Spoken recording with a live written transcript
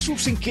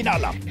Susing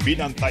kinalap,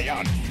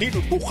 binantayan,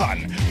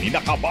 tinutukan ni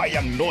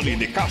nakabayang Noli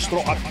de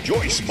Castro at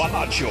Joyce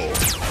Balancio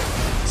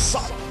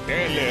sa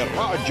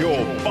Radyo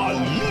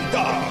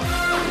Balita.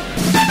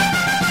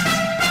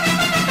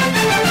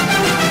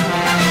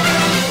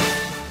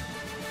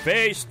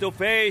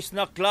 Face-to-face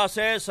na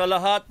klase sa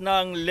lahat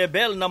ng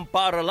level ng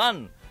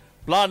paaralan.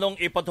 Planong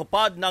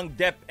ipatupad ng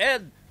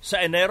DepEd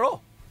sa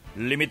Enero.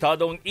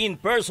 Limitadong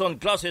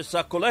in-person classes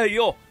sa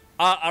kolehiyo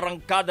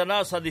aarangkada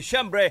na sa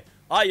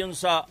Disyembre ayon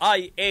sa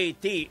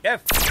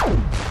IATF.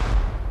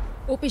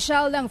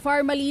 Opisyal ng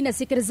Pharmaly na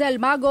si Crizel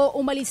Mago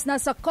umalis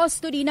na sa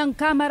custody ng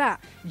Kamara.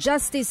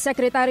 Justice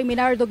Secretary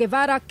Minardo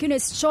Guevara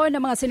kinwestiyon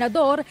ng mga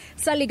senador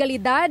sa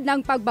legalidad ng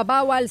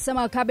pagbabawal sa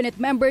mga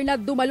cabinet member na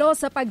dumalo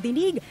sa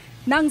pagdinig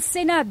ng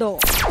Senado.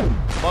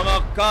 Mga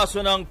kaso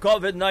ng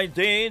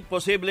COVID-19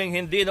 posibleng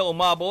hindi na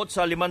umabot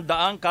sa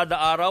 500 kada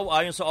araw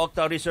ayon sa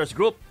Octa Research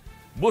Group.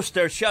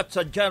 Booster shot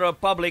sa general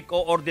public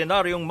o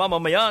ordinaryong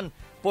mamamayan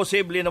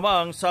posible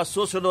namang sa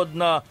susunod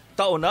na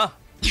taon na.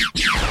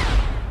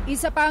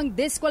 Isa pang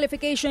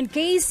disqualification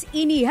case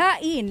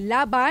inihain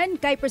laban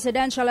kay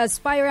presidential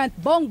aspirant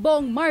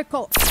Bongbong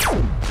Marcos.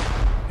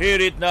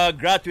 Hirit na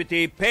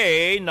gratuity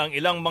pay ng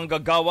ilang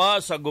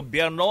manggagawa sa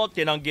gobyerno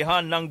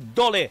tinanggihan ng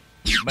DOLE.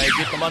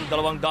 Mahigit naman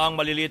 200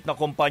 maliliit na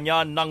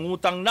kumpanya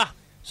nangutang na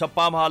sa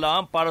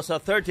pamahalaan para sa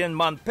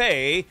 13-month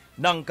pay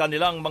ng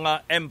kanilang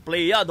mga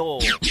empleyado.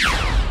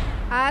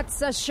 At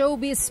sa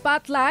Showbiz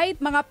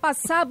Spotlight, mga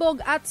pasabog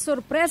at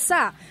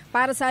sorpresa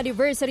para sa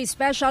anniversary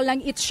special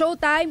ng It's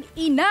Showtime,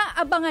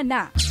 inaabangan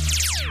na.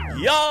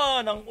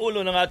 Yan ang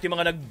ulo ng ating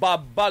mga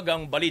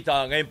nagbabagang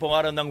balita ngayong pong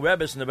araw ng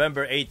Webes,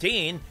 November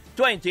 18,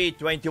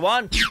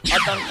 2021.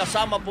 At ang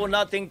kasama po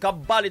nating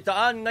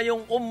kabalitaan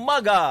ngayong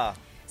umaga.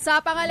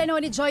 Sa pangalan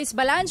ni Joyce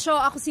Balancio,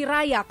 ako si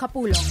Raya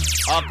Kapulong.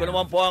 Ako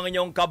naman po ang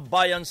inyong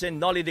kabayan si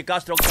Noli de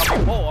Castro.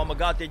 Kami po ang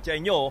mag-atid sa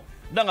inyo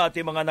ng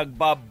ating mga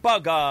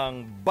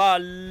nagbabagang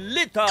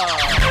balita.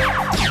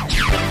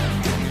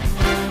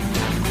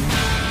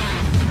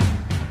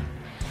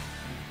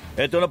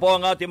 Ito na po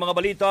ang ating mga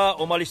balita.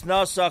 Umalis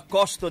na sa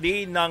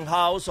custody ng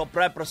House of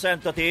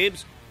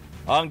Representatives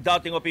ang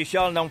dating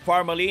opisyal ng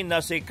Pharmaly na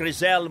si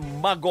Crizel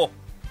Mago.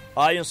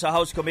 Ayon sa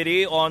House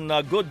Committee on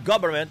Good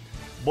Government,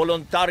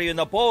 voluntaryo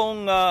na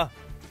pong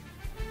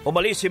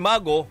umalis si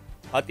Mago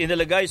at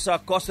inilagay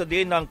sa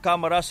custody ng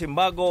Kamara si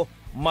Mago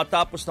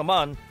matapos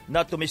naman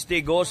na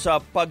tumistigo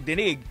sa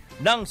pagdinig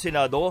ng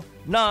Senado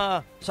na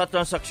sa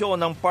transaksyon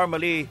ng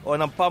Pharmaly o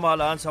ng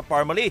pamahalaan sa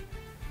Pharmaly.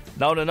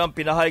 Nauna nang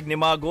pinahayag ni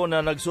Mago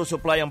na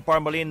nagsusupply ang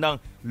Pharmaly ng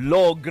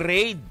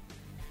low-grade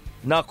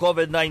na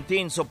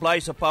COVID-19 supply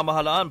sa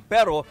pamahalaan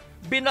pero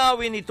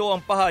binawi nito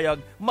ang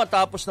pahayag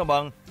matapos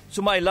namang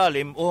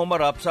sumailalim o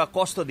humarap sa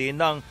custody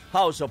ng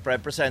House of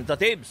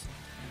Representatives.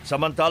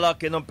 Samantala,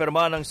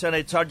 kinumpirma ng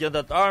Senate Sergeant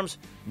at Arms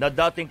na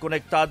dating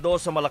konektado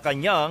sa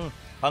Malacanang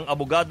ang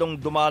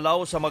abogadong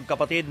dumalaw sa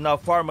magkapatid na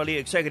Pharmaly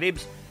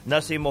executives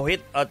na si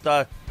Mohit at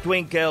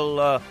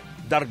Twinkle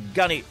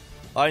Dargani.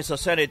 Ayon sa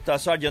Senate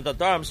Sergeant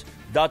at Arms,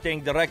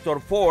 dating Director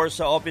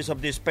 4 sa Office of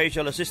the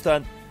Special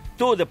Assistant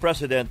to the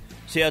President,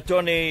 si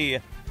Attorney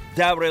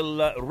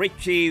Daryl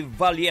Richie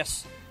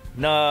Valles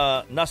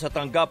na nasa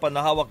tanggapan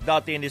na hawak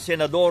dati ni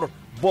Senador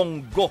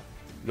Bongo.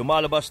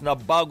 Lumalabas na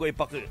bago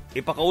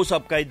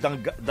ipakausap kay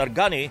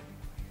Dargani,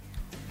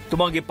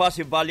 tumanggi pa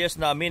si Valles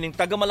na amining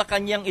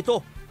taga-Malacanang ito.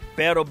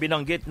 Pero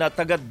binanggit na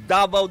taga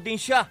Davao din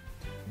siya.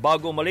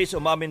 Bago umalis,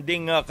 umamin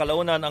ding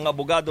kalaunan ang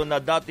abogado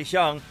na dati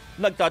siyang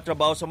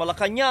nagtatrabaho sa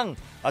Malacanang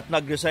at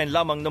nag-resign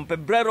lamang noong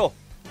Pebrero.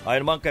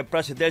 Ayon naman kay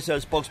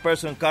Presidential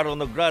Spokesperson Carlo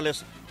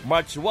Nograles,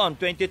 March 1,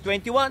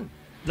 2021,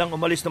 nang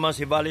umalis naman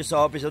si Valles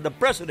sa Office of the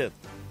President.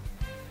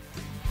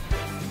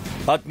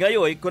 At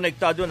ngayon,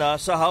 konektado na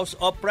sa House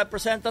of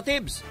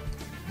Representatives.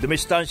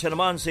 Dumistansya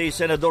naman si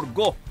Senador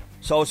Go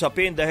sa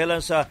usapin dahilan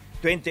sa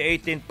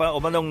 2018 pa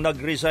umanong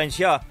nag-resign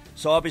siya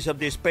sa Office of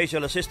the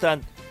Special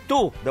Assistant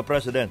to the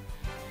President.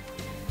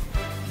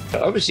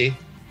 Obviously,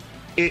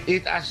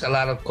 it asks a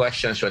lot of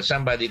questions when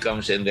somebody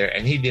comes in there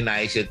and he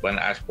denies it when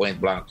asked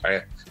point blank,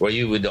 were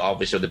you with the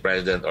Office of the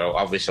President or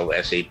Office of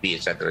SAP,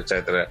 etc.,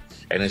 etc.,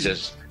 and he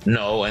says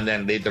no, and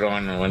then later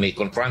on when he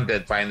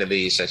confronted,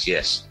 finally he says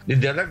yes. The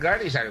other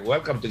guardians are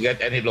welcome to get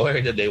any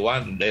lawyer that they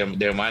want,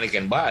 their money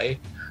can buy,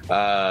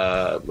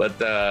 but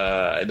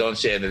I don't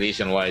see any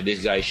reason why this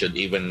guy should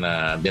even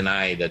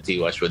deny that he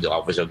was with the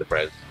Office of the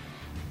President.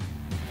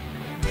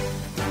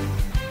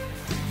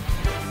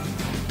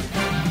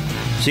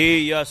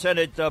 Si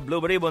Senate Blue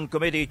Ribbon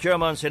Committee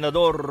Chairman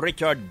Senador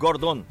Richard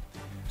Gordon.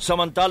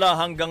 Samantala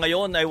hanggang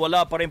ngayon ay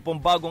wala pa rin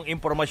pong bagong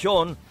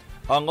impormasyon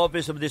ang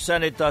Office of the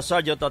Senate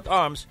Sergeant at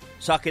Arms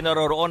sa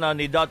kinaroroonan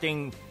ni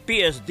dating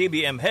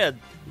PSDBM Head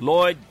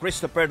Lloyd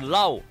Christopher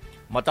Lau.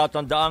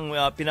 Matatandaang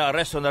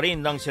pinaaresto na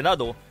rin ng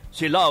Senado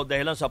si Lau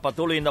dahilan sa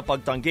patuloy na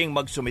pagtangging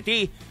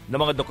magsumiti ng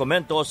mga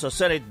dokumento sa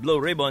Senate Blue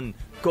Ribbon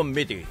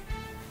Committee.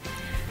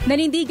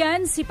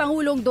 Nanindigan si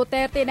Pangulong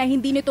Duterte na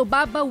hindi nito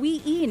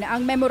babawiin ang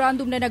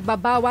memorandum na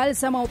nagbabawal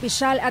sa mga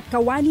opisyal at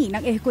kawani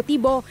ng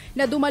ehekutibo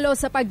na dumalo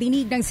sa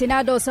pagdinig ng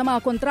Senado sa mga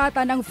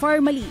kontrata ng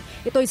Pharmaly.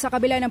 Ito'y sa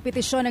kabila ng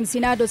petisyon ng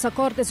Senado sa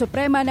Korte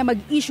Suprema na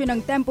mag-issue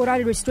ng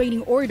temporary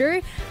restraining order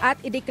at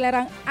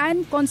ideklarang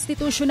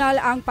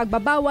unconstitutional ang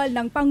pagbabawal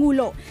ng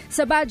Pangulo.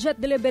 Sa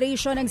budget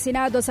deliberation ng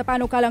Senado sa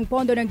panukalang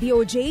pondo ng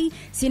DOJ,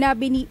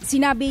 sinabi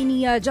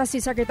ni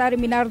Justice Secretary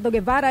Minardo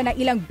Guevara na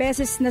ilang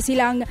beses na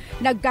silang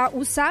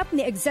nagkausap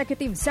ni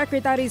Executive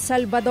Secretary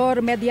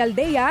Salvador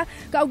Medialdea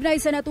kaugnay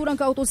sa naturang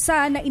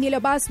kautusan na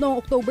inilabas noong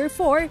October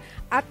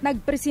 4 at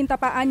nagpresenta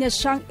pa niya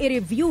siyang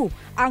i-review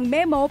ang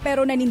memo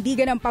pero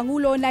nanindigan ng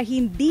Pangulo na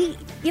hindi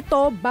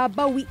ito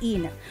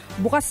babawiin.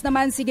 Bukas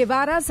naman si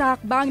Guevara sa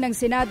hakbang ng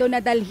Senado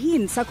na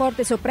dalhin sa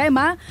Korte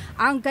Suprema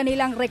ang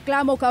kanilang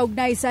reklamo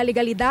kaugnay sa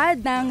legalidad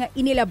ng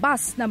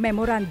inilabas na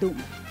memorandum.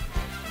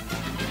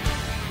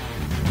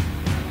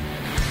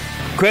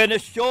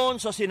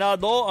 Kwenestyon sa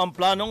Senado ang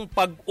planong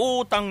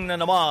pag-utang na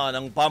naman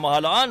ng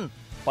pamahalaan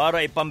para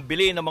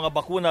ipambili ng mga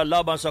bakuna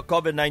laban sa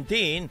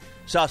COVID-19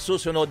 sa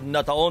susunod na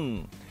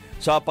taon.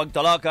 Sa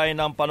pagtalakay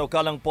ng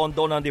panukalang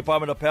pondo ng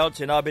Department of Health,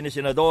 sinabi ni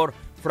Senador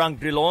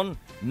Frank Drilon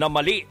na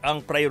mali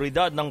ang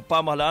prioridad ng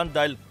pamahalaan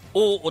dahil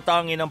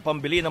uutangin ang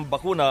pambili ng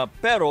bakuna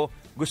pero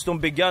gustong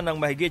bigyan ng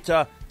mahigit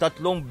sa 3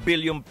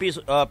 bilyong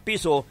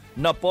piso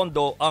na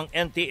pondo ang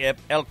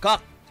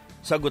NTF-ELCAC.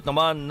 Sagot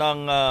naman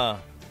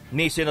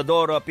ni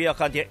Senador Pia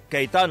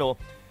Cayetano,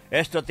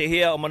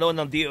 estratehiya umano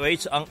ng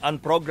DOH ang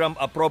unprogrammed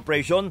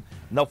appropriation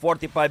na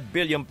 45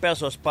 billion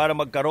pesos para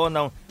magkaroon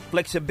ng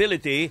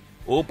flexibility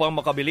upang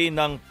makabili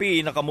ng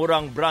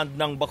pinakamurang brand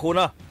ng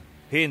bakuna.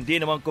 Hindi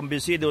naman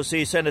kumbinsido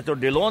si Senator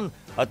Drilon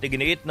at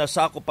iginiit na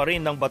sako pa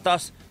rin ng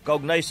batas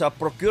kaugnay sa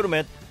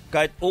procurement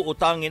kahit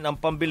uutangin ang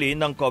pambili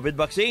ng COVID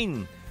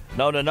vaccine.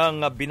 Nauna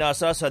nang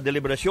binasa sa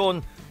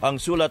deliberasyon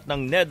ang sulat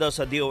ng NEDA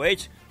sa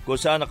DOH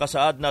kung saan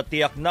nakasaad na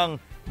tiyak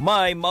ng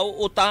may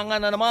mauutangan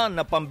na naman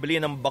na pambili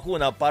ng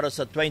bakuna para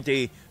sa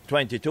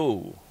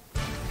 2022.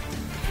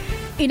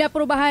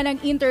 Inaprubahan ng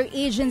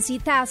Interagency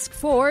Task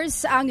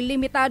Force ang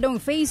limitadong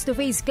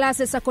face-to-face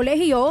classes sa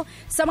kolehiyo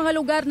sa mga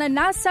lugar na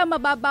nasa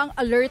mababang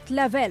alert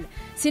level.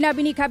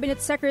 Sinabi ni Cabinet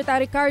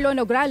Secretary Carlo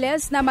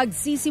Nograles na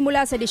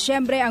magsisimula sa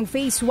Disyembre ang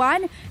Phase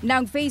 1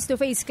 ng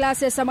face-to-face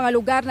classes sa mga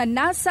lugar na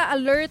nasa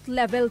Alert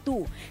Level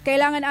 2.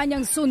 Kailangan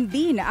anyang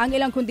sundin ang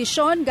ilang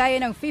kondisyon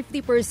gaya ng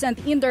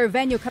 50% indoor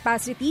venue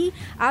capacity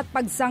at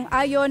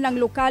pagsang-ayon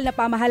ng lokal na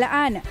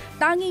pamahalaan.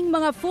 Tanging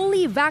mga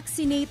fully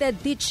vaccinated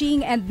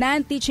teaching and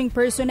non-teaching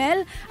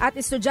personnel at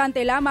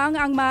estudyante lamang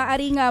ang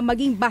maaaring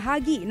maging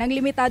bahagi ng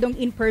limitadong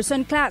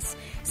in-person class.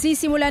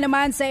 Sisimula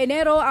naman sa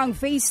Enero ang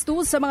Phase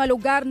 2 sa mga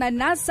lugar na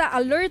nasa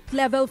Alert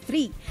Level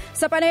 3.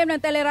 Sa panayam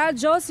ng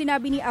teleradyo,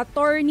 sinabi ni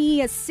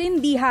Attorney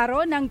Cindy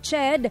Haro ng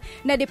CHED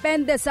na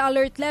depende sa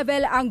alert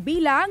level ang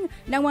bilang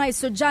ng mga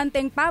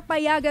estudyanteng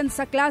papayagan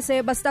sa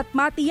klase basta't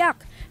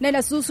matiyak na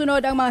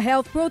nasusunod ang mga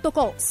health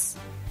protocols.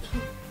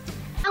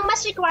 Ang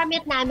mas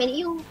requirement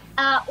namin yung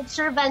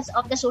observance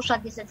of the social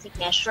distancing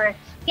measure.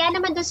 Kaya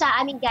naman doon sa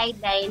aming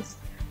guidelines,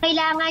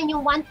 kailangan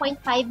yung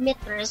 1.5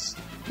 meters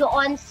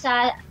doon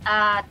sa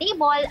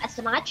table at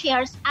sa mga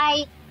chairs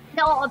ay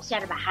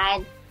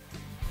naoobserbahan.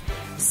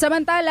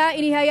 Samantala,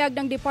 inihayag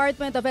ng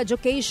Department of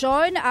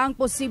Education ang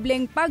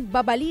posibleng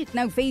pagbabalik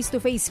ng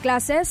face-to-face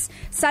classes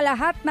sa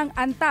lahat ng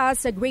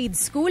antas sa grade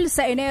school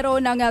sa Enero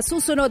ng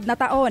susunod na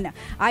taon.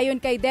 Ayon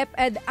kay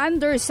DepEd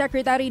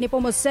Undersecretary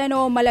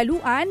Nepomuceno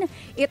Malaluan,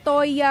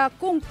 ito'y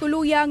kung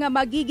tuluyang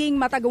magiging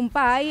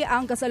matagumpay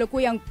ang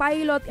kasalukuyang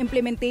pilot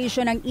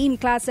implementation ng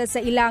in-classes sa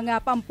ilang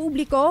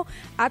pampubliko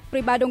at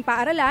pribadong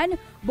paaralan,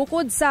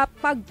 bukod sa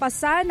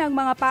pagpasa ng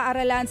mga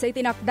paaralan sa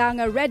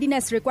itinakdang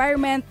readiness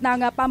requirement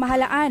ng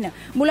pamahalaan.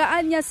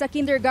 Mulaan niya sa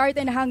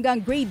kindergarten hanggang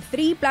grade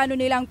 3, plano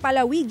nilang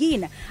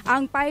palawigin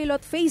ang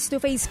pilot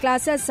face-to-face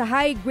classes sa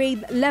high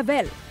grade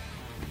level.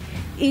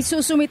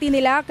 Isusumiti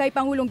nila kay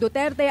Pangulong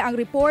Duterte ang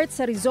report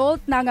sa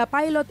result ng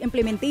pilot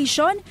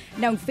implementation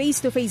ng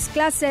face-to-face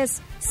classes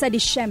sa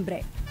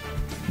Disyembre.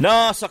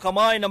 Nasa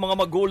kamay ng mga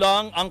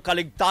magulang ang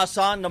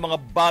kaligtasan ng mga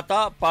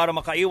bata para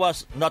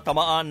makaiwas na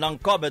tamaan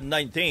ng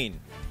COVID-19.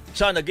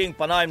 Sa naging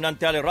panayam ng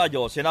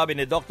teleradyo, sinabi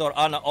ni Dr.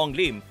 Ana Ong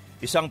Lim,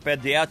 isang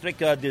pediatric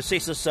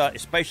diseases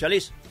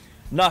specialist,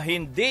 na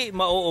hindi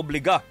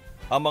mauobliga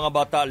ang mga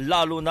bata,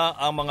 lalo na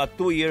ang mga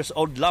 2 years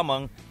old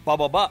lamang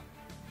pababa,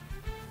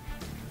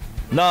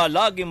 na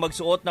laging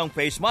magsuot ng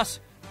face mask.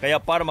 Kaya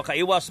para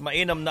makaiwas,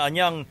 mainam na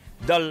anyang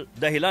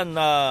dahilan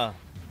na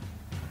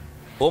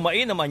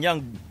mainam anyang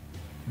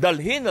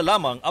dalhin na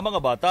lamang ang mga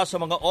bata sa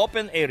mga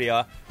open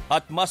area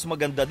at mas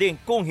maganda din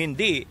kung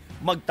hindi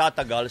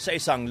magtatagal sa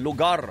isang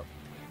lugar.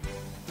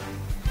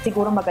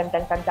 Siguro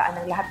magandang tandaan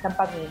ng lahat ng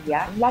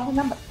pamilya. Lagi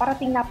na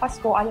parating na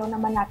Pasko, ayaw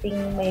naman nating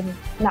may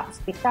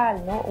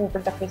na-hospital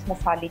over the Christmas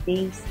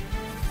holidays.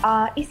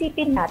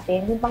 Isipin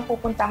natin, yung bang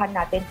pupuntahan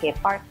natin kay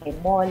park, kay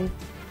mall,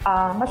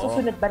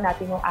 masusunod ba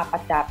natin yung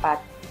 4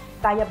 dapat?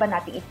 Kaya ba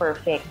natin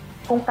i-perfect?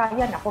 Kung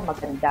kaya, naku,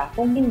 maganda.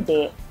 Kung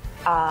hindi,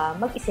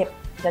 mag-isip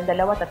ng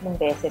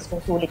 2-3 beses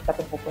kung sulit pa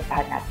itong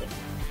pupuntahan natin.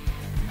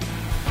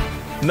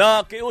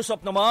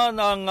 Nakiusap naman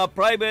ang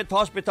Private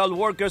Hospital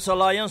Workers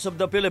Alliance of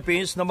the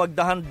Philippines na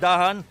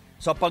magdahan-dahan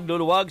sa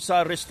pagluluwag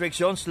sa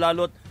restrictions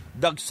lalo't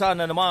dagsa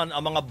na naman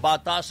ang mga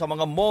bata sa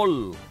mga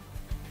mall.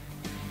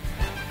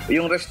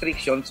 Yung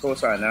restrictions ko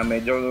sana,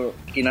 medyo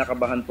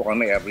kinakabahan po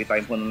kami every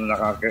time po na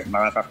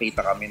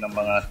nakakakita kami ng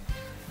mga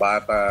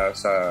bata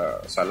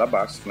sa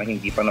labas na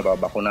hindi pa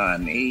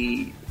nababakunahan,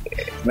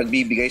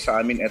 nagbibigay sa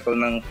amin ito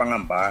ng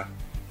pangamba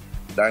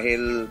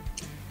dahil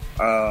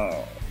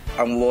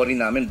ang worry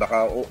namin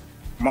baka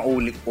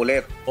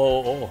maulit-ulit.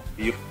 Oo.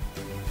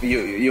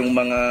 Yung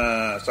mga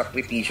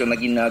sakripisyo na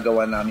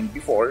ginagawa namin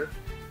before.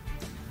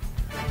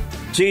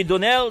 Si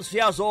Donel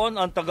Siazon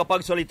ang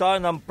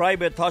tagapagsalita ng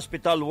Private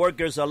Hospital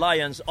Workers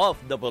Alliance of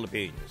the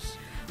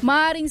Philippines.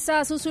 Maaring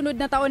sa susunod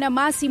na taon na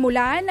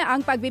masimulan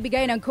ang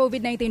pagbibigay ng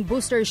COVID-19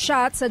 booster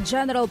shot sa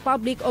general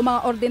public o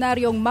mga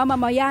ordinaryong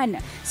mamamayan.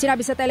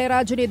 Sinabi sa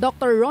teleradyo ni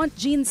Dr. Ron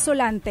Jean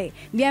Solante,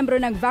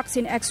 miyembro ng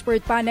Vaccine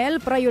Expert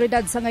Panel,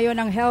 prioridad sa ngayon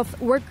ng health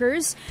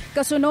workers,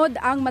 kasunod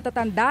ang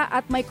matatanda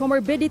at may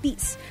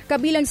comorbidities.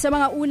 Kabilang sa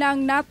mga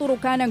unang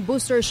naturukan ng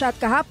booster shot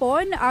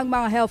kahapon ang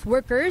mga health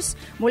workers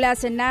mula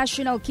sa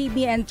National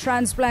Kidney and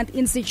Transplant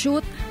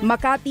Institute,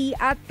 Makati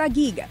at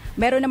Taguig.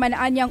 Meron naman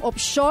anyang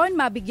opsyon,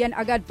 mabigyan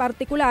agad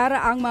partikular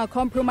ang mga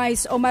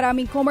compromise o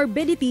maraming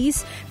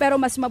comorbidities pero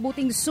mas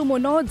mabuting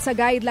sumunod sa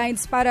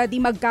guidelines para di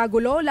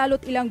magkagulo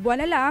lalo't ilang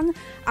buwan na lang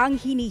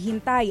ang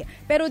hinihintay.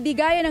 Pero di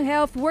gaya ng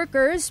health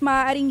workers,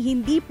 maaaring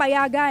hindi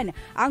payagan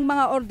ang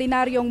mga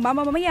ordinaryong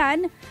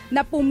mamamayan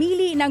na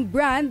pumili ng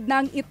brand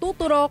ng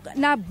ituturok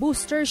na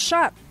booster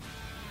shot.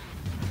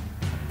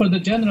 For the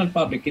general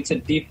public, it's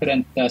a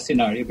different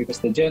scenario because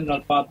the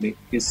general public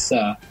is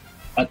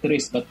at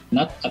risk but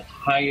not at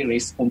high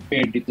risk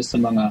compared dito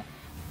sa mga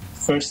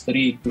first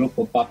 3 group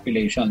of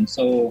population.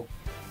 So,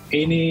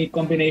 any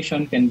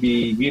combination can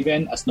be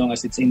given as long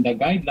as it's in the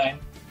guideline,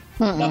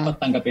 dapat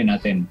tanggapin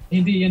natin.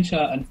 Hindi yan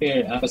siya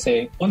unfair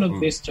kasi all of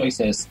these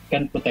choices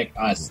can protect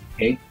us.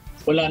 Okay?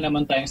 Wala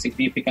naman tayong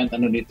significant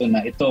dito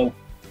na ito,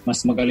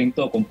 mas magaling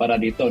to kumpara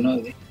dito.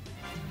 No?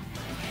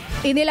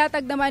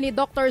 Inilatag naman ni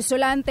Dr.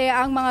 Solante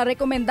ang mga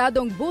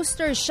rekomendadong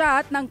booster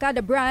shot ng kada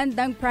brand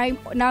ng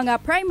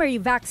primary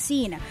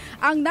vaccine.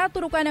 Ang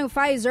naturukan ng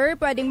Pfizer,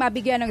 pwedeng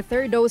mabigyan ng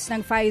 3rd dose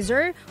ng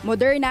Pfizer,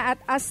 Moderna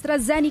at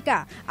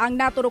AstraZeneca. Ang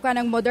naturukan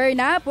ng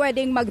Moderna,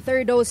 pwedeng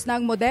mag-3rd dose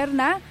ng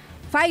Moderna,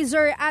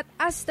 Pfizer at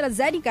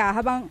AstraZeneca,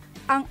 habang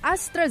ang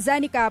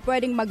AstraZeneca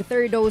pwedeng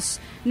mag-3rd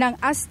dose ng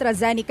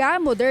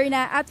AstraZeneca,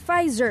 Moderna at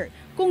Pfizer.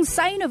 Kung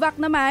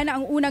Sinovac naman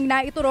ang unang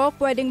naiturok,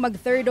 pwedeng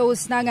mag-3rd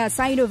dose ng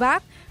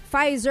Sinovac,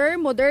 Pfizer,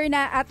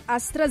 Moderna at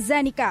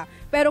AstraZeneca.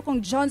 Pero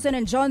kung Johnson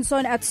 &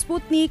 Johnson at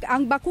Sputnik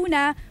ang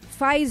bakuna,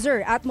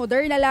 Pfizer at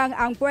Moderna lang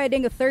ang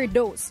pwedeng 3rd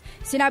dose.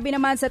 Sinabi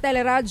naman sa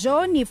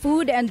teleradyo ni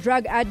Food and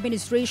Drug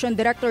Administration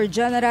Director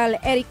General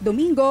Eric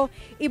Domingo,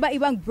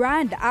 iba-ibang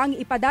brand ang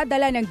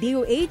ipadadala ng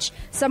DOH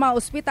sa mga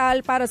ospital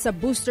para sa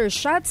booster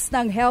shots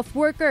ng health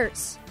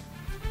workers.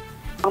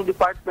 Ang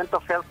Department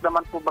of Health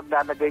naman po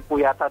maglalagay po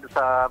yata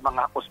sa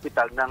mga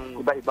ospital ng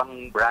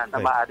iba-ibang brand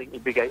na maaaring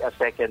ibigay as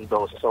 2nd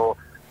dose. So,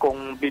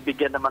 kung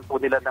bibigyan naman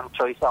po nila ng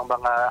choice ang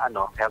mga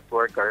health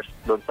workers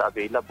doon sa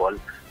available,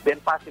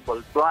 then possible,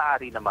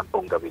 maaari naman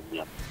pong gawin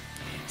yan.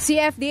 Si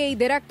FDA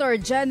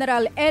Director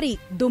General Eric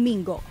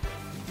Domingo.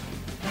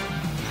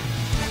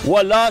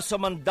 Wala sa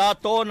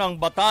mandato ng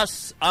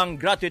batas ang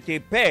gratuity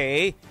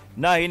pay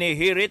na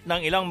hinihirit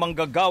ng ilang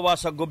manggagawa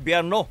sa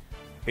gobyerno.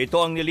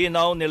 Ito ang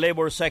nilinaw ni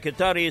Labor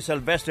Secretary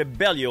Silvestre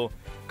Bello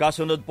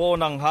kasunod po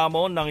ng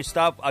hamon ng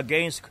staff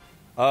against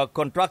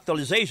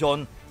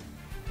contractualization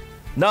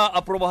na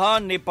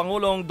aprobahan ni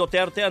Pangulong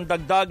Duterte ang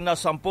dagdag na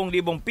 10,000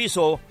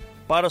 piso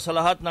para sa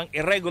lahat ng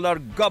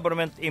irregular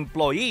government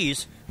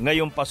employees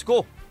ngayong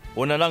Pasko.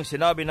 Una lang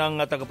sinabi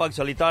ng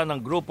tagapagsalita ng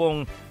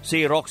grupong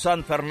si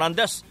Roxanne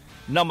Fernandez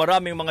na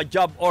maraming mga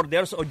job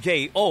orders o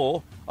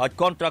JO at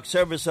contract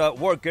service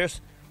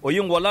workers o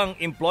yung walang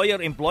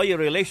employer-employee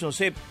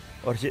relationship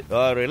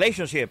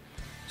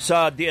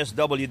sa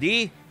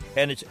DSWD,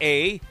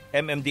 NHA,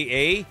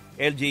 MMDA,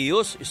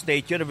 LGUs,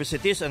 state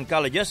universities and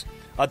colleges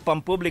at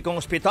pampublikong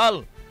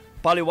ospital.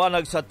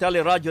 Paliwanag sa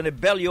teleradyo ni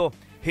Bello,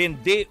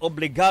 hindi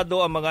obligado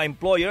ang mga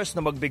employers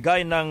na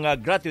magbigay ng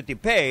gratuity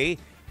pay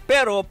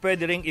pero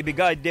pwede ring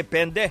ibigay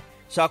depende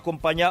sa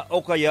kumpanya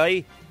o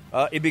kaya'y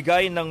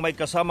ibigay ng may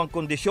kasamang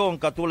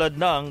kondisyon katulad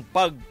ng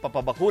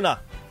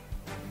pagpapabakuna.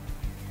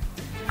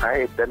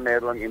 Kahit na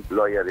merong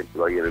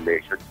employer-employee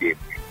relationship,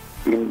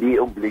 hindi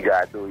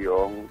obligado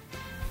yung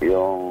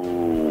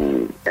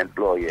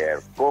employer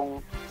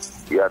kung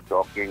you are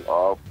talking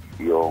of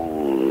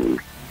yung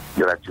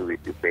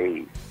gratuity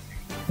pay.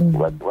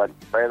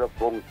 Pero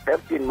kung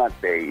 13-month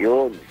pay,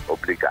 yun,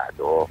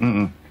 obligado.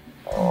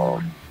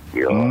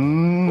 Yun.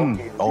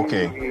 Kung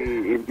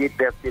hindi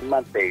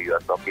 13-month pay, you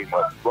are talking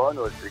of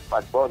bonus,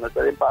 6-month bonus,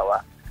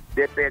 halimbawa,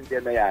 depende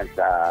na yan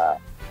sa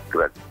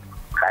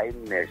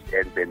kindness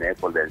and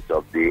benevolence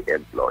of the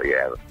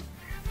employer.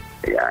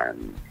 Yan.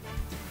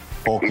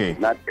 Okay. It's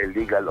not a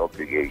legal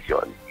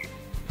obligation.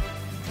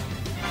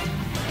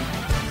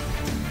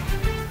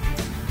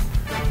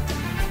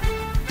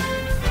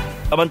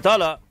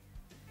 Samantala,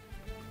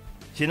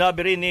 sinabi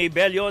rin ni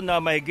Bello na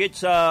mahigit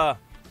sa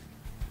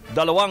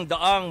 200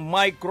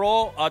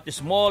 micro at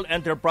small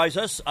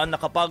enterprises ang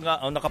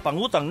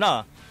nakapangutang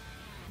na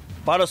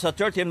para sa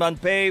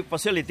 13-month pay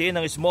facility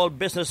ng Small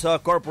Business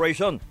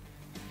Corporation.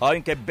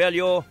 Ayon kay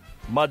Bello,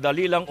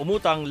 madali lang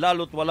umutang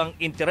lalo't walang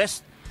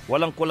interest,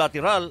 walang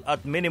collateral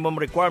at minimum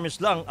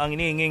requirements lang ang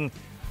hinihinging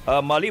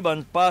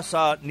maliban pa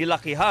sa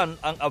nilakihan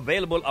ang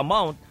available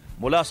amount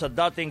mula sa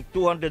dating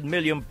 200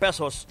 million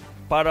pesos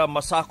para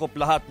masakop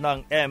lahat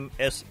ng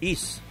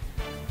MSEs.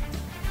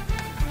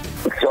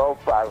 So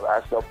far,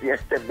 as of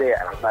yesterday,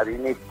 ang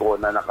narinig ko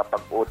na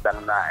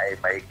nakapag-utang na ay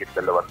mahigit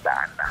 200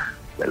 na.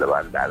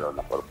 200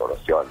 na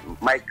korporasyon.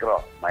 Micro.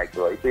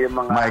 Ito yung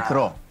mga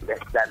Micro.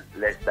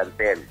 less than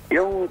 10.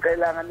 Yung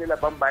kailangan nila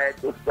pambayad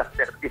doon sa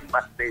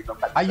 13-month pay.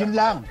 Ayun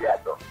lang.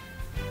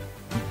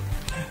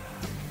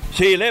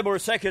 Si Labor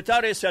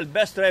Secretary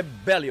Silvestre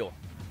Bello.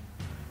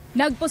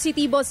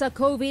 Nagpositibo sa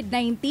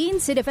COVID-19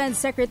 si Defense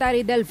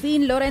Secretary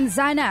Delfin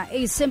Lorenzana,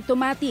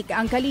 asymptomatic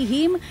ang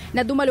kalihim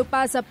na dumalo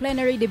pa sa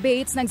plenary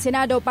debates ng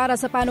Senado para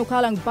sa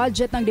panukalang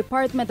budget ng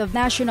Department of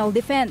National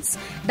Defense.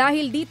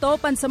 Dahil dito,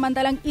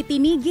 pansamantalang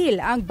itinigil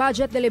ang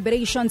budget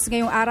deliberations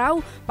ngayong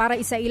araw para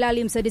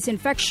isailalim sa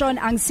disinfection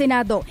ang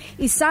Senado.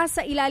 Isa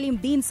sa ilalim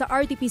din sa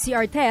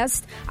RT-PCR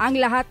test ang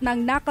lahat ng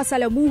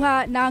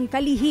nakasalamuha ng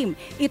kalihim.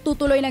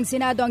 Itutuloy ng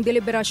Senado ang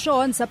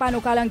deliberasyon sa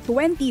panukalang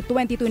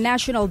 2022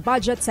 National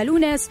Budget sa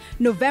Lunes,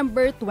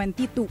 November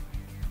 22.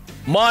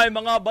 May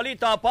mga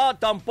balita pa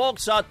tampok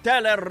sa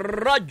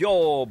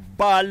Radyo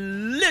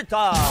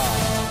Balita.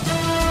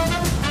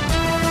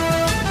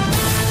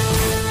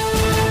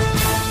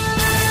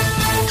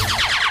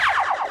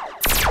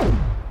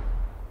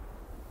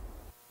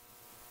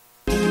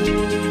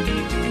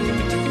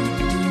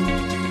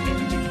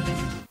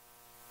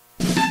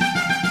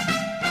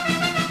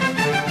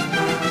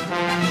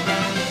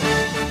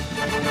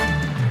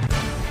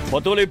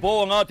 Patuloy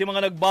po ang ating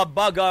mga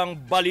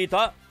nagbabagang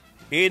balita.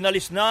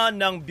 Inalis na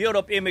ng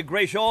Bureau of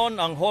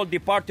Immigration ang Hold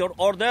Departure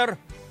Order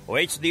o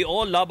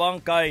HDO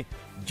labang kay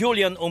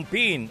Julian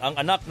Umpin, ang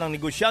anak ng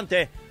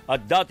negosyante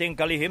at dating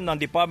kalihim ng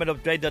Department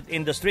of Trade and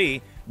Industry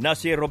na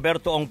si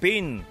Roberto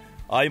Umpin.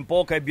 Ayon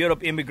po kay Bureau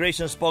of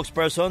Immigration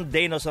spokesperson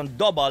Dana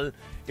Sandoval,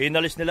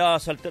 inalis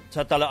nila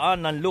sa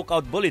talaan ng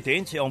lookout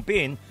bulletin si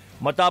Umpin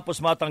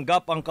matapos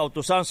matanggap ang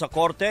kautusan sa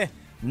korte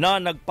na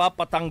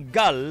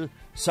nagpapatanggal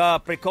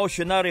sa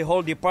precautionary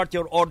hold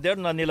departure order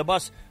na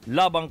nilabas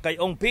labang kay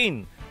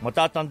Ongpin.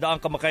 Matatandaan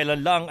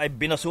kamakailan lang ay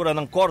binasura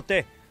ng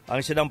korte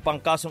ang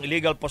sinampang kasong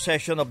illegal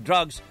possession of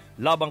drugs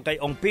labang kay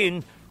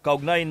Ongpin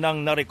kaugnay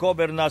ng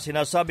na-recover na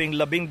sinasabing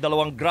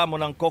 12 gramo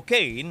ng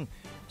cocaine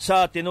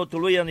sa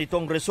tinutuluyan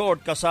itong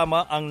resort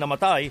kasama ang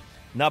namatay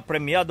na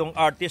premyadong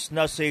artist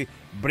na si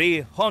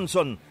Brie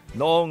Honson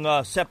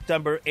noong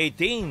September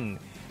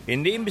 18.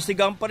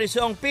 Iniimbestigahan pa rin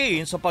si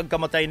Ongpin sa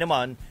pagkamatay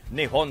naman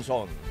ni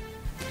Honson.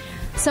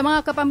 Sa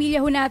mga kapamilya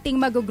ho nating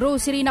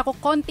mag-grocery, naku,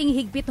 konting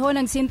higpit ho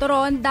ng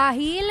sinturon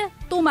dahil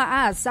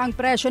tumaas ang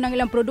presyo ng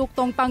ilang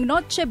produktong pang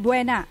Noche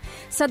Buena.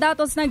 Sa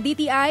datos ng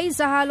DTI,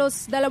 sa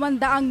halos 200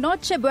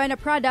 Noche Buena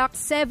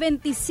products,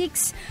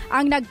 76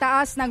 ang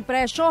nagtaas ng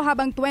presyo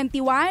habang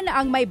 21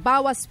 ang may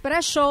bawas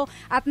presyo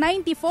at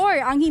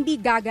 94 ang hindi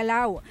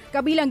gagalaw.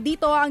 Kabilang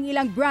dito ang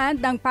ilang brand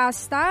ng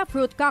pasta,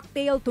 fruit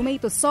cocktail,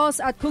 tomato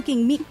sauce at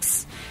cooking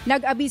mix.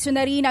 Nag-abiso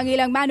na rin ang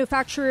ilang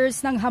manufacturers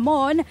ng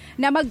hamon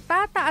na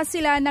magtataas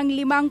sila ng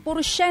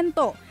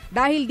 5%.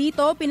 Dahil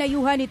dito,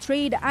 pinayuhan ni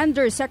Trade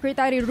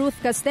Undersecretary Ruth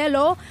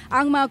Castelo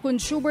ang mga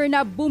consumer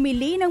na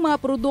bumili ng mga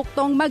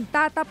produktong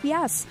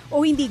magtatapyas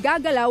o hindi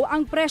gagalaw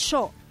ang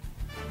presyo.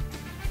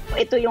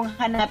 Ito yung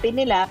hanapin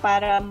nila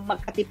para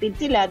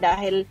makatipid sila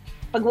dahil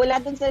pag wala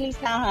dun sa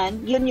listahan,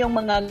 yun yung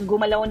mga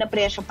gumalaw na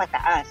presyo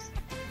pataas.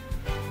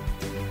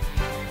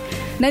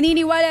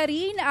 Naniniwala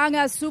rin ang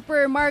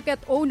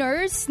supermarket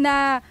owners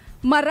na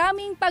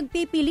maraming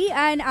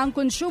pagpipilian ang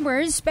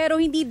consumers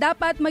pero hindi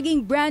dapat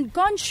maging brand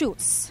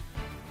conscious.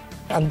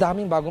 Ang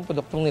daming bagong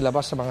produktong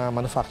nilabas sa mga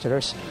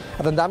manufacturers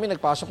at ang daming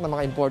nagpasok ng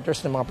mga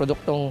importers ng mga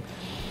produktong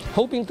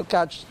hoping to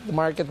catch the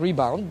market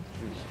rebound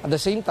at the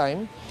same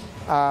time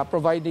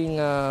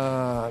providing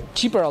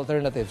cheaper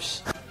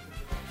alternatives.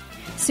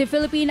 Si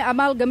Philippine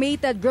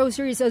Amalgamated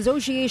Groceries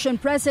Association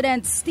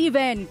President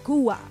Steven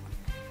Kua.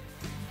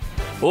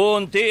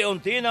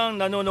 Unti-unti nang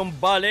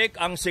nanunumbalik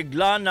ang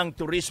sigla ng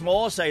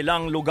turismo sa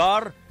ilang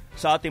lugar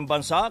sa ating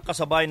bansa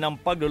kasabay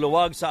ng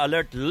pagluluwag sa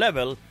alert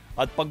level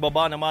at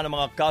pagbaba naman ng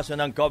mga kaso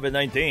ng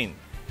COVID-19.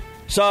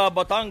 Sa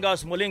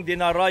Batangas, muling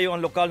dinarayo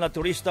ang lokal na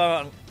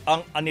turista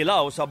ang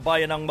anilaw sa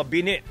bayan ng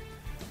Mabini,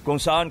 kung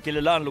saan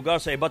kilala ang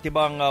lugar sa iba't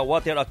ibang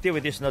water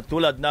activities na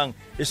tulad ng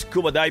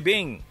scuba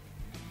diving.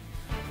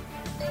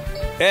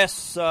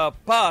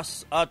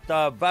 Pass at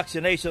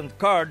vaccination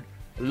card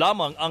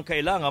lamang ang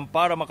kailangan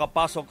para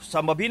makapasok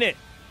sa Mabini,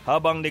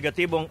 habang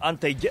negatibong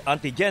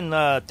antigen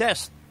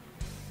test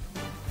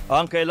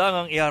ang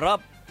kailangang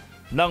iharap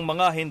ng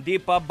mga hindi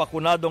pa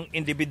bakunadong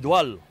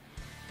individual.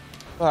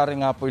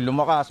 Pari nga po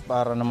lumakas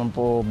para naman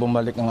po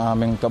bumalik ang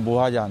aming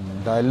kabuhayan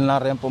dahil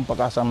na rin po ang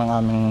pag-asa ng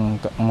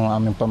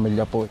aming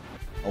pamilya po.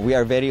 We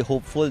are very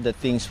hopeful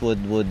that things would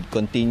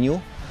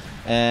continue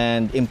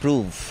and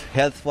improve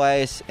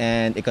health-wise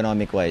and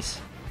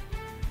economic-wise.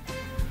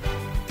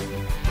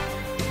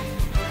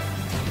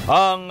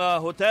 Ang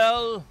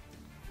hotel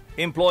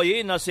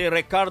employee na si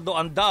Ricardo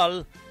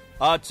Andal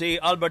at si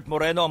Albert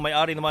Moreno ang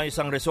may-ari naman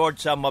isang resort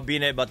sa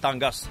Mabine,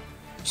 Batangas.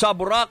 Sa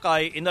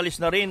Boracay, inalis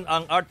na rin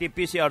ang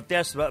RT-PCR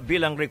test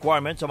bilang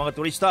requirement sa mga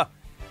turista.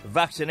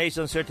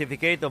 Vaccination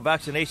certificate o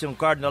vaccination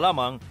card na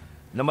lamang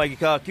na may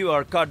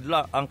QR card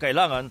ang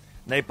kailangan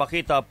na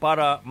ipakita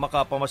para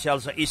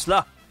makapamasyal sa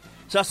isla.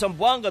 Sa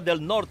Zamboanga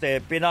del Norte,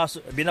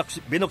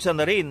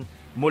 binuksan na rin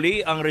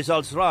muli ang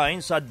results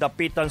line sa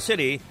Dapitan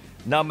City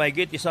na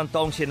mahigit 1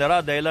 taong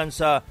sinara dahilan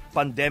sa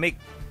pandemic.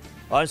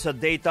 Ayon sa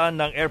data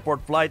ng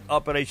airport flight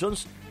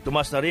operations,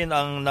 tumas na rin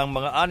ng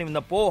mga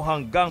 60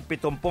 hanggang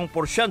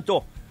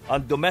 70%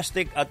 ang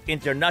domestic at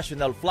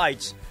international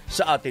flights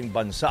sa ating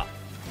bansa.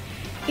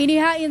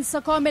 Inihain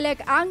sa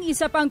COMELEC ang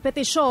isa pang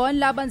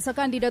petisyon laban sa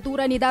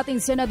kandidatura ni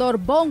dating Senador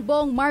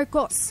Bongbong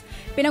Marcos.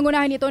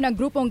 Pinangunahan ito ng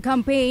grupong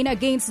campaign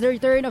against the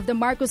return of the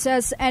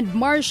Marcoses and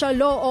martial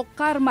law o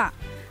karma.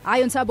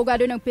 Ayon sa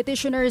abogado ng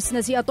petitioners na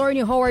si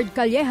Attorney Howard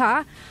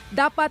Calleja,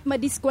 dapat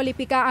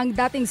madiskwalipika ang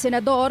dating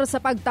senador sa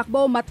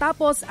pagtakbo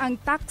matapos ang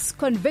tax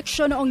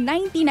conviction noong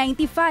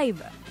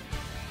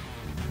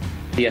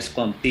 1995. He has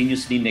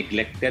continuously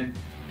neglected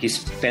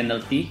his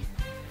penalty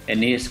and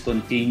he has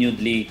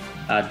continually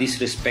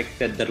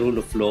disrespected the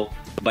rule of law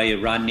by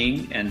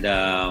running and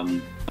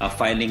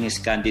filing his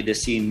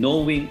candidacy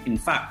knowing in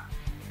fact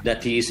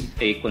that he is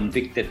a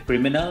convicted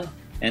criminal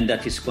and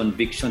that his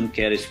conviction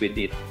carries with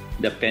it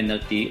the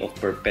penalty of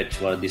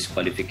perpetual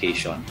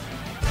disqualification.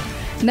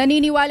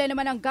 Naniniwala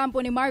naman ang kampo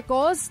ni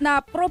Marcos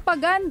na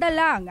propaganda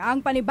lang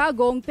ang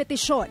panibagong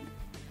petisyon.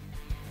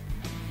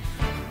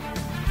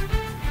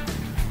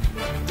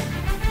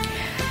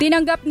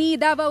 Tinanggap ni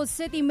Davao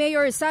City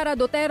Mayor Sara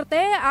Duterte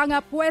ang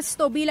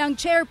pwesto bilang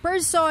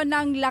chairperson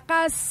ng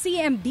Lakas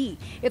CMD.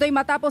 Ito'y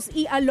matapos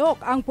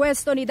ialok ang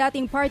pwesto ni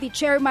dating party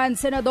chairman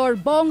Senador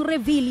Bong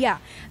Revilla.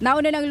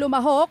 Nauna nang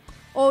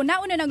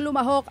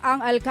lumahok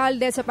ang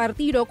alkalde sa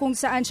partido kung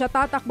saan siya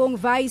tatakbong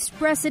vice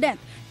president.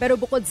 Pero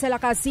bukod sa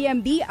Lakas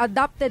CMD,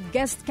 adopted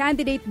guest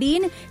candidate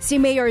din si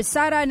Mayor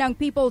Sara ng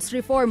People's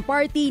Reform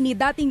Party ni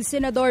dating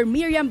Senador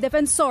Miriam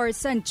Defensor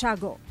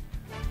Santiago.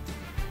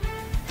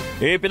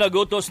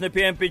 Ipinagutos ni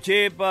PNP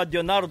Chief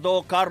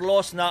Leonardo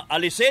Carlos na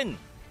alisin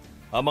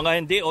ang mga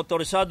hindi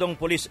otorisadong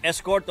police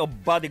escort o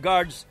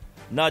bodyguards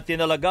na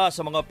tinalaga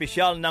sa mga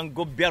opisyal ng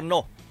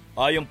gobyerno.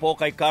 Ayon po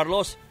kay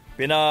Carlos,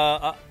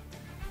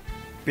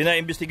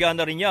 pinaimbestigahan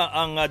na rin niya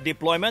ang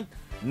deployment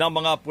ng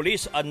mga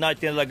pulis at na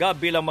tinalaga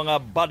bilang mga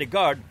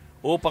bodyguard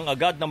upang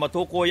agad na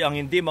matukoy ang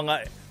hindi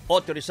mga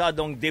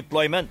otorisadong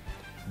deployment.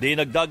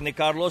 Dinagdag ni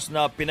Carlos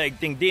na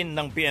pinaigting din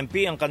ng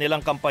PNP ang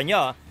kanilang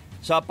kampanya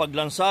sa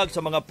paglansag sa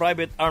mga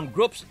private armed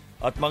groups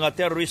at mga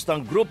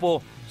teroristang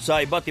grupo sa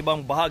iba't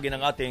ibang bahagi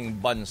ng ating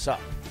bansa.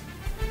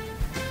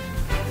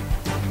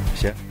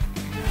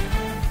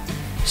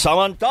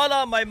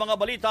 Samantala, may mga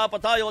balita pa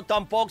tayo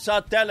tampok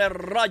sa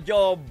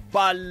Teleradyo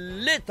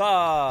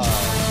Balita.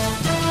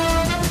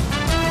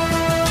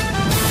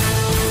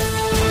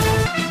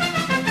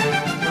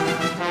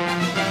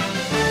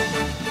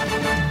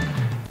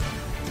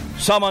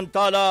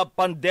 Samantala,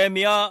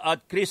 pandemya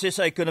at krisis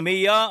sa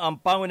ekonomiya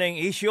ang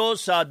pangunahing issue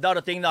sa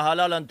darating na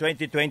halalan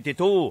 2022.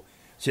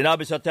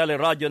 Sinabi sa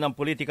Teleradyo ng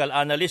political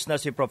analyst na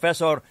si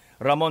Professor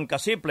Ramon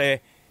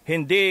Casiple,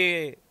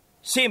 hindi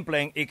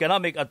simpleng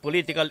economic at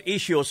political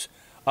issues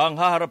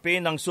ang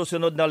haharapin ng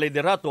susunod na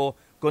liderato,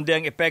 kundi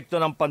ang epekto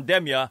ng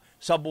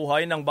pandemya sa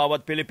buhay ng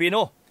bawat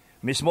Pilipino.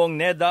 Mismong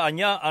NEDA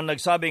niya ang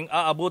nagsabing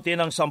aabuti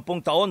ng 10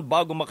 taon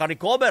bago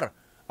makarecover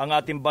ang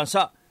ating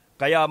bansa.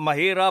 Kaya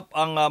mahirap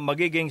ang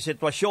magiging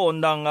sitwasyon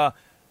ng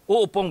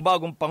uupong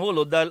bagong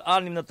Pangulo dahil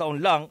 6 na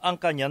taon lang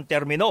ang kanyang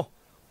termino.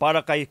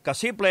 Para kay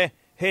Casiple,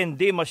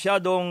 hindi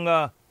masyadong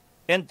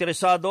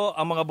interesado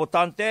ang mga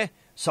botante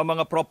sa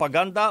mga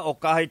propaganda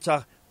o kahit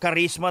sa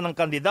karisma ng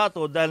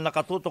kandidato dahil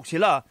nakatutok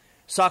sila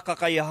sa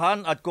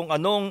kakayahan at kung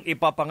anong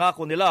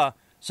ipapangako nila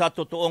sa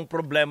totoong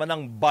problema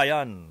ng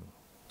bayan.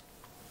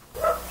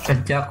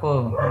 Sadya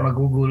ko,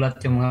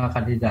 magugulat yung mga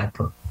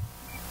kandidato.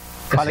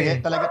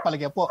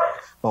 Palagay po.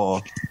 Oo.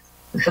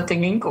 Sa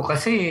tingin ko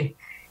kasi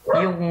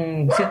yung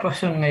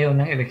sitwasyon ngayon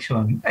ng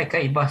eleksyon ay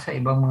kaiba sa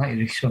ibang mga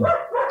eleksyon.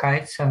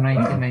 Kahit sa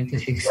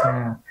 1996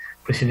 na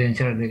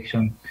presidential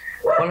election.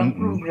 Walang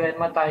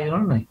problema tayo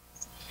noon eh.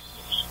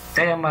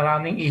 Kaya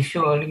maraming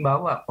issue,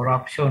 halimbawa,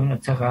 corruption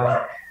at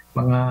saka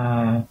mga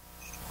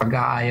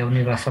pag-aayaw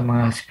nila sa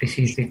mga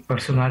specific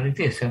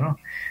personalities. Ano?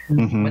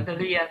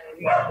 Madali yan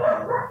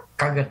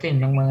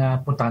kagatin ng mga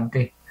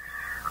putante.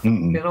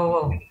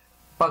 Pero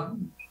pag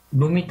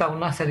lumitaw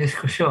na sa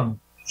diskusyon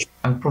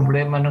ang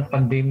problema ng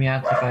pandemya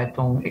at saka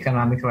itong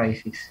economic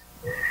crisis,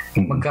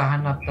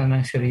 maghahanap na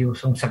ng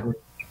seryosong sagot.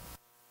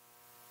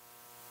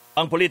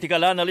 Ang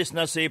political analyst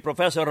na si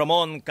Professor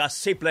Ramon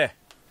Casiple.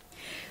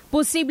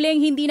 Posibleng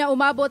hindi na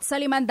umabot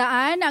sa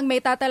 500 ang may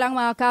tatalang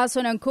mga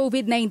kaso ng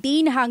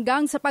COVID-19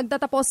 hanggang sa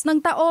pagtatapos ng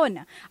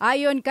taon.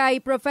 Ayon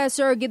kay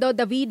Professor Guido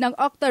David ng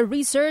Octa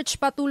Research,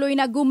 patuloy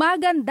na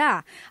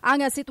gumaganda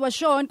ang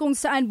sitwasyon kung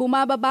saan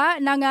bumaba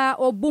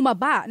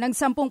ng 10%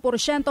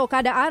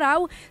 kada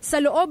araw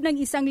sa loob ng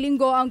isang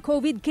linggo ang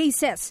COVID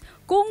cases.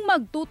 Kung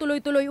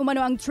magtutuloy-tuloy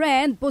umano ang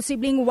trend,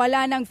 posibleng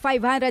wala ng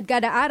 500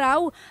 kada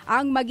araw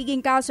ang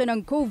magiging kaso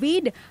ng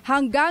COVID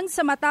hanggang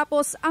sa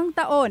matapos ang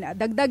taon.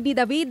 Dagdag ni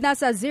David,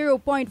 nasa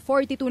 0.42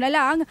 na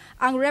lang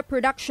ang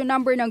reproduction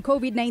number ng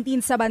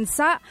COVID-19 sa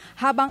bansa,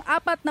 habang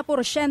 4%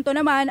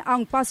 naman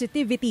ang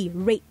positivity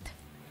rate.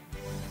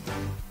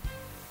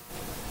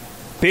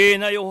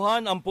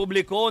 Pinayuhan ang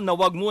publiko na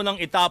huwag munang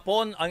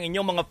itapon ang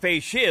inyong mga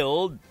face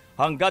shield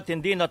hanggat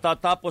hindi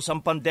natatapos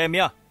ang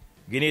pandemya.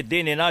 Ginit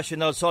din ni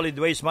National Solid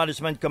Waste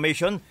Management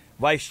Commission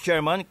Vice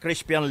Chairman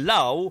Crispian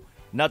Lau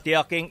na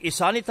tiyaking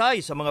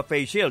isanitize ang mga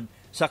face shield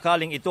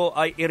sakaling ito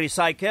ay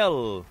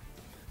i-recycle.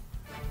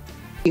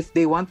 If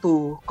they want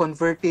to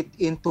convert it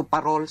into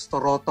parols,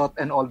 torotot,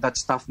 and all that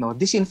stuff, no,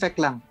 disinfect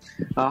lang.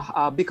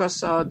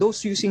 Because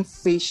those using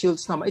face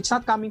shields, it's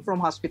not coming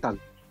from hospital.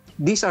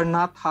 These are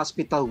not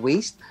hospital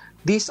waste.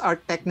 These are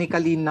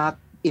technically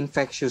not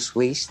infectious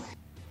waste.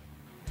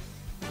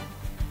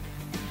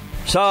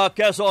 Sa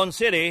Quezon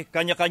City,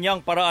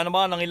 kanya-kanyang paraan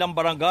naman ng ilang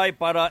barangay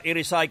para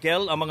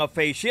i-recycle ang mga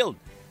face shield.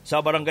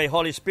 Sa Barangay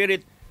Holy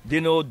Spirit,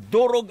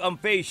 dinudurog ang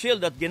face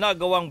shield at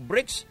ginagawang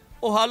bricks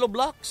o hollow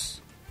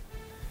blocks.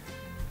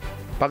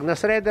 Pag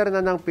na-shredder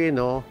na ng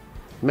pino,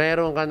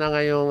 meron ka na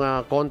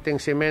ngayong konting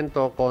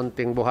simento,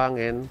 konting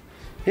buhangin.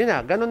 Yun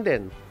na, ganun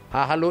din.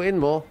 Hahaluin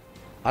mo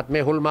at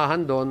may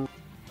hulmahan doon.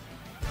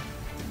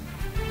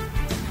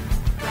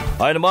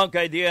 Ayon naman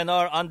kay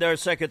DNR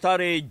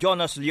Undersecretary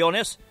Jonas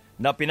Leones,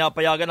 na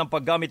pinapayagan ang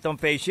paggamit ng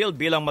face shield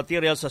bilang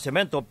material sa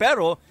semento,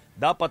 pero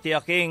dapat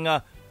tiyaking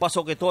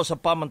pasok ito sa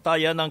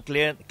pamantayan ng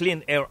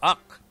Clean Air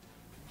Act.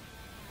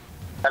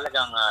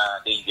 Talagang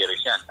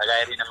dangerous yan.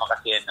 Kagaya rin naman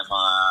kasi ng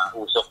mga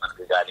usok na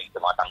nagagaling sa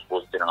mga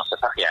tangbulto ng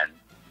sasakyan,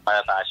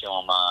 matataas yung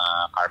mga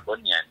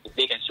carbon yan. If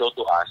they can show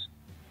to us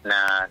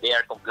na they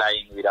are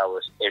complying with our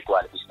air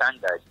quality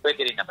standards,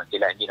 pwede rin naman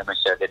sila, hindi naman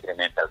siya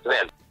detrimental to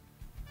health.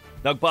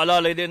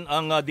 Nagpaalalay din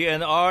ang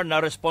DNR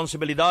na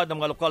responsibilidad ng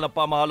mga lokal na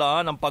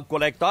pamahalaan ang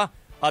pagkolekta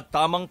at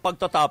tamang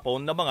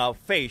pagtatapon ng mga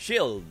face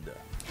shield.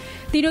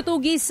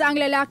 Tinutugis ang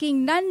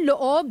lalaking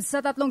nanloob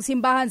sa 3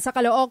 simbahan sa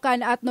Caloocan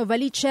at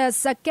Novaliches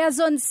sa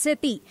Quezon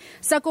City.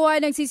 Sa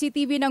kuha ng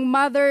CCTV ng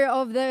Mother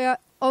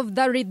of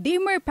the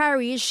Redeemer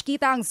Parish,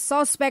 kita ang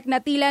suspect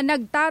na tila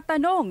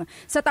nagtatanong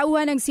sa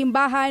tauhan ng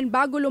simbahan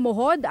bago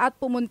lumuhod at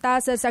pumunta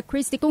sa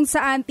sakristi kung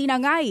saan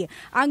tinangay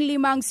ang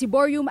 5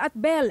 siborium at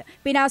bell.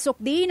 Pinasok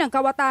din ng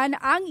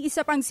kawatan ang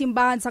isa pang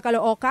simbahan sa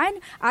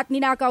Caloocan at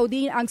ninakaw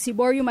din ang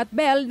siborium at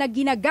bell na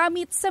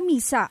ginagamit sa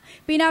misa.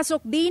 Pinasok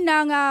din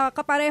ng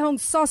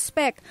kaparehong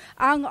suspect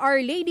ang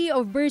Our Lady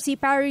of Mercy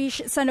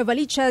Parish sa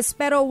Novaliches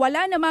pero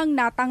wala namang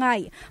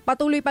natangay.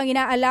 Patuloy pang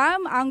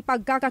inaalam ang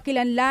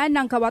pagkakakilanlan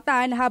ng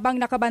kawatan habang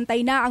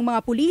nakabantay na ang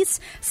mga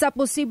pulis sa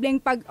posibleng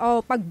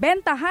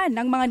pagbentahan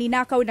ng mga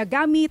ninakaw na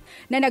gamit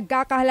na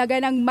nagkakahalaga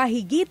ng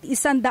mahigit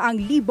 100,000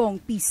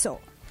 piso.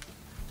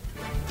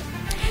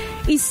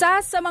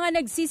 Isa sa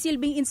mga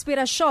nagsisilbing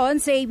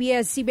inspirasyon sa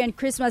ABS-CBN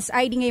Christmas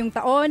ID ngayong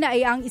taon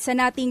ay ang isa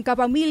nating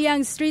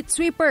kapamilyang street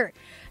sweeper.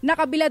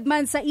 Nakabilad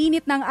man sa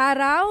init ng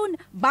araw,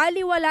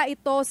 baliwala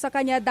ito sa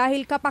kanya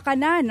dahil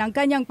kapakanan ng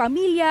kanyang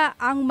pamilya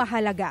ang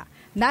mahalaga.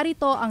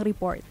 Narito ang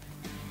report.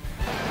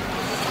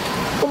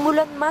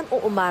 Umulan man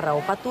o umaraw,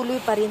 patuloy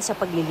pa rin sa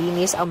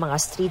paglilinis ang mga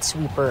street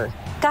sweeper.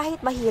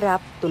 Kahit mahirap,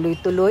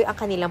 tuloy-tuloy ang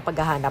kanilang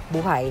paghahanap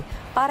buhay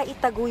para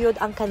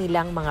itaguyod ang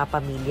kanilang mga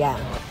pamilya.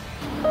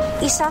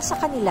 Isa sa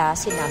kanila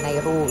si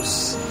Nanay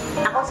Rose.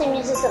 Ako si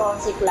Mrs.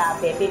 Rosie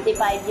Clave,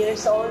 55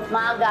 years old.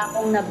 Maaga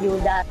akong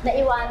nabyuda.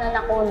 Naiwanan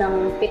ako ng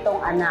 7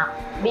 anak.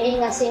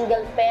 Being a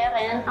single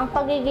parent, ang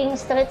pagiging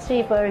street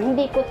sweeper,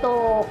 hindi ko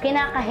to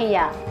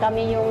kinakahiya.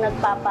 Kami yung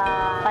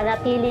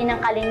nagpapanatili ng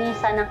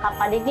kalinisan ng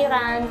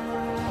kapaligiran.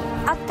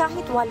 At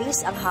kahit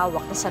walis ang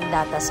hawak na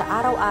sandata sa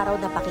araw-araw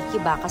na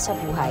pakikibaka sa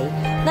buhay,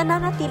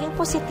 nananatiling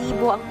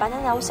positibo ang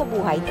pananaw sa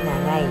buhay ni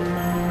Nanay.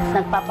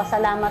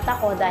 Nagpapasalamat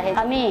ako dahil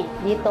kami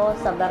dito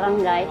sa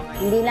barangay,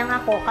 hindi lang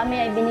ako, kami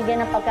ay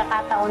binigyan ng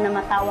pagkakataon na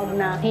matawag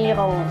na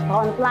hero,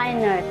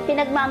 frontliner.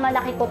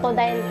 Pinagmamalaki ko to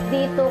dahil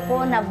dito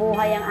ko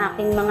nabuhay ang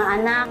aking mga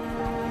anak.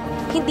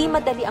 Hindi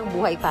madali ang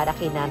buhay para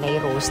kay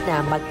Nanay Rose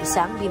na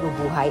mag-isang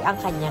binubuhay ang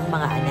kanyang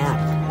mga anak.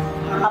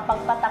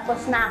 Kapag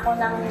patapos na ako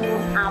ng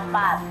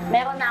 4,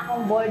 meron na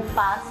akong board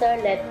passer,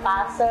 lead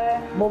passer,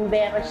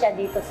 bumbero siya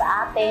dito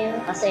sa atin.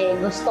 Kasi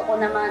gusto ko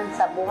naman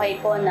sa buhay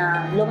ko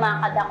na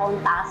lumakad akong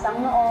taas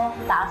ang noo,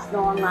 taas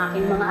noo ang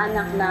aking mga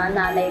anak na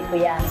nanay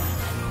ko yan.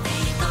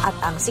 At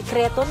ang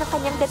sikreto ng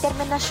kanyang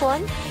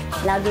determinasyon?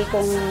 Lagi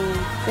kong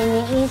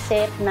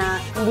iniisip na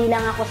hindi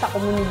lang ako sa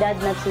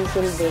komunidad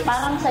nagsisilbi.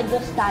 Parang sa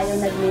Diyos tayo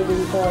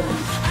naglilingkod.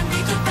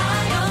 Andito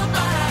tayo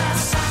para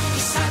sa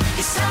isa't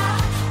isa.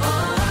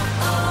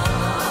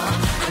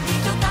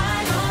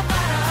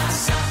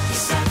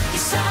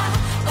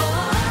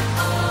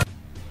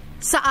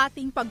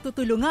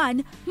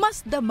 pagtutulungan, mas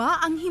dama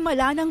ang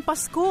himala ng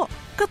Pasko.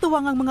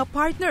 Katuwang ang mga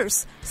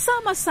partners,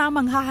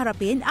 sama-samang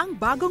haharapin ang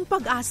bagong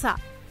pag-asa.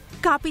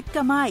 Kapit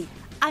kamay,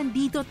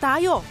 andito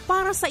tayo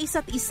para sa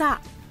isa't isa.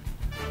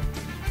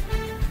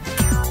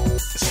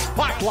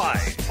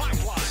 Spotlight.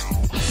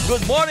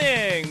 Good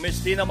morning, Miss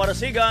Tina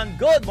Marasigan.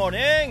 Good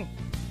morning.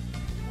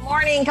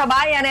 Morning,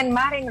 kabayan and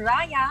Maring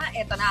Raya.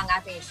 Ito na ang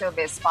ating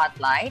showbiz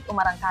spotlight.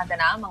 Umarangkada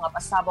na ang mga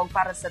pasabog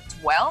para sa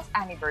 12th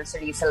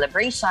anniversary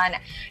celebration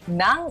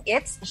ng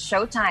It's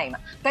Showtime.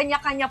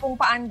 Kanya-kanya pong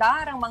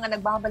paandar ang mga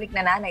nagbabalik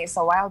na nanay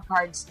sa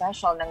wildcard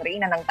special ng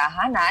Reyna ng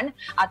Tahanan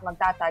at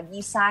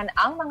magtatagisan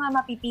ang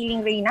mga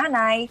mapipiling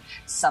Reynanay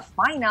sa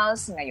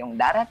finals ngayong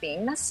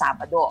darating na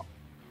Sabado.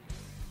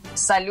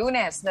 Sa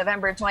Lunes,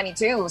 November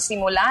 22,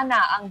 simula na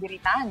ang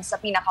biritan sa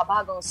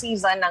pinakabagong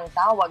season ng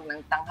Tawag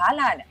ng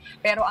Tanghalan.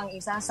 Pero ang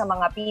isa sa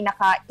mga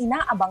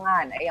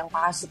pinaka-inaabangan ay ang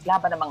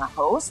pasiklaban ng mga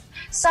host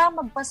sa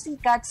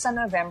magpasikat sa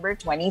November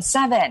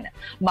 27.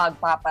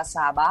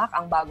 Magpapasabak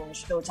ang bagong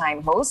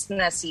Showtime host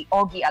na si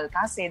Ogie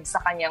Alcacid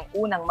sa kanyang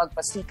unang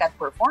magpasikat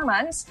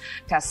performance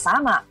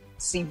kasama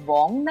si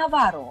Bong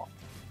Navarro.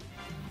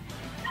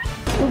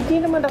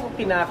 Hindi naman ako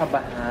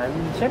kinakabahan.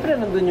 Siyempre,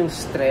 nandun yung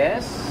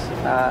stress.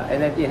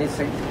 And it's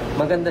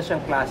maganda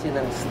siyang klase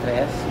ng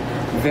stress.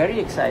 Very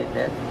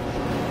excited.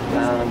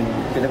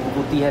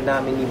 Pinagbubutihan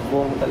namin ni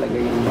Bong talaga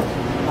yung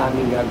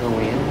aming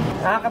gagawin.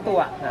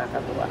 Nakakatuwa.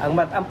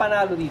 Ang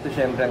panalo dito,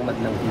 siyempre, ang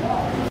madlang dito.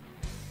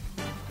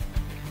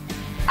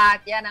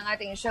 At yan ang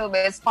ating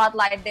showbiz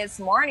spotlight this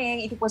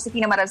morning. Ito po si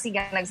Tina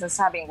Marasigan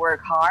nagsasabing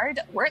work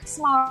hard, work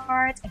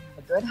smart, and have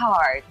a good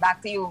heart. Back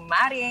to you,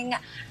 Maring,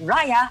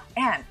 Raya,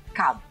 and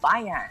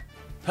Kabayan.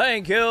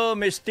 Thank you,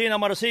 Miss Tina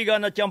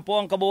Marasigan. At yan po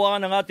ang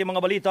kabuuan ng ating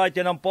mga balita ay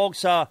tinampok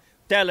sa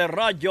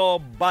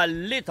Radyo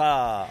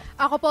Balita.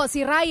 Ako po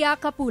si Raya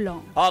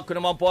Kapulong. Ako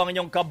naman po ang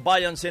inyong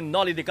kabayan si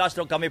Noli Di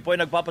Castro. Kami po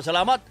ay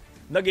nagpapasalamat.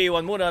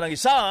 Nag-iwan muna ng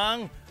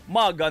isang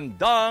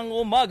magandang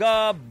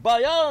umaga,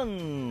 bayan!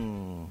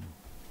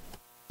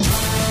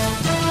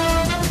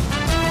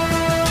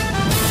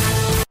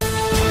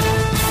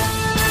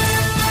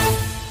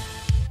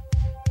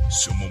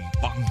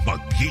 Sumumpang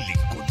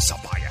maglilingkod sa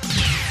bayan.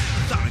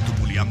 Narito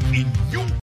muli ang inyong